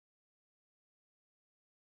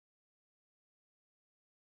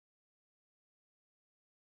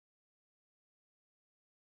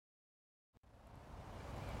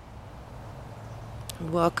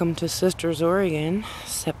Welcome to Sisters, Oregon,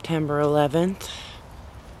 September 11th.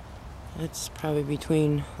 It's probably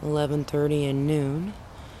between 11:30 and noon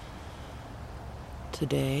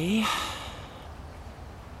today.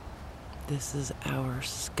 This is our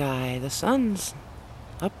sky. The sun's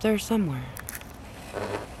up there somewhere.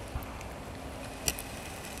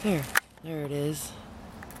 There it is.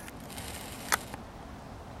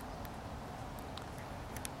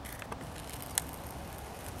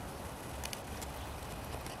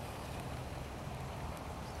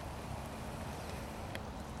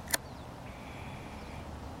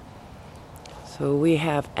 So we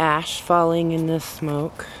have ash falling in this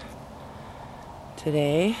smoke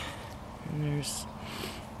today, and there's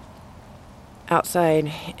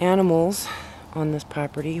outside animals on this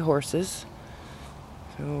property, horses.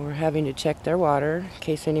 So we're having to check their water. In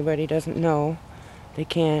case anybody doesn't know, they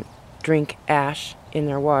can't drink ash in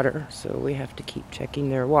their water, so we have to keep checking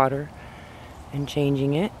their water and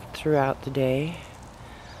changing it throughout the day.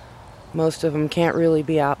 Most of them can't really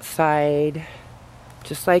be outside,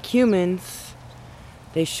 just like humans.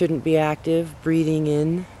 They shouldn't be active, breathing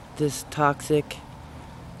in this toxic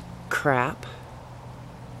crap.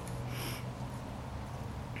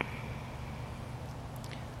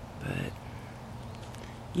 But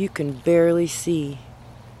you can barely see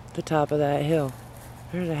the top of that hill.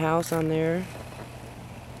 There's a house on there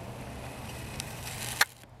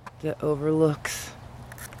that overlooks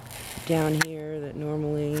down here that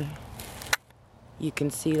normally you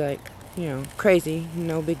can see, like, crazy,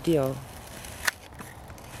 no big deal.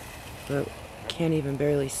 But can't even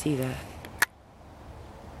barely see that.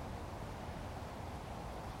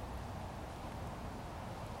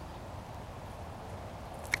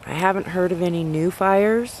 I haven't heard of any new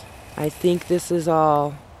fires. I think this is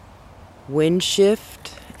all wind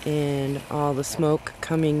shift and all the smoke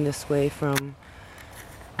coming this way from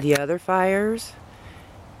the other fires.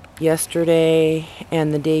 Yesterday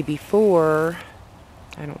and the day before,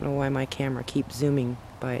 I don't know why my camera keeps zooming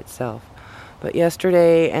by itself. But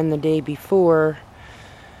yesterday and the day before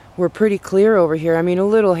were pretty clear over here. I mean, a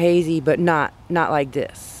little hazy, but not like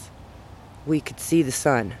this. We could see the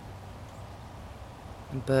sun.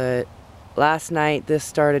 But last night this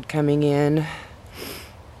started coming in.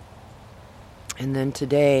 And then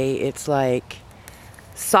today it's like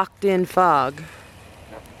socked in fog.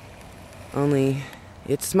 Only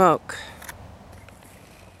it's smoke.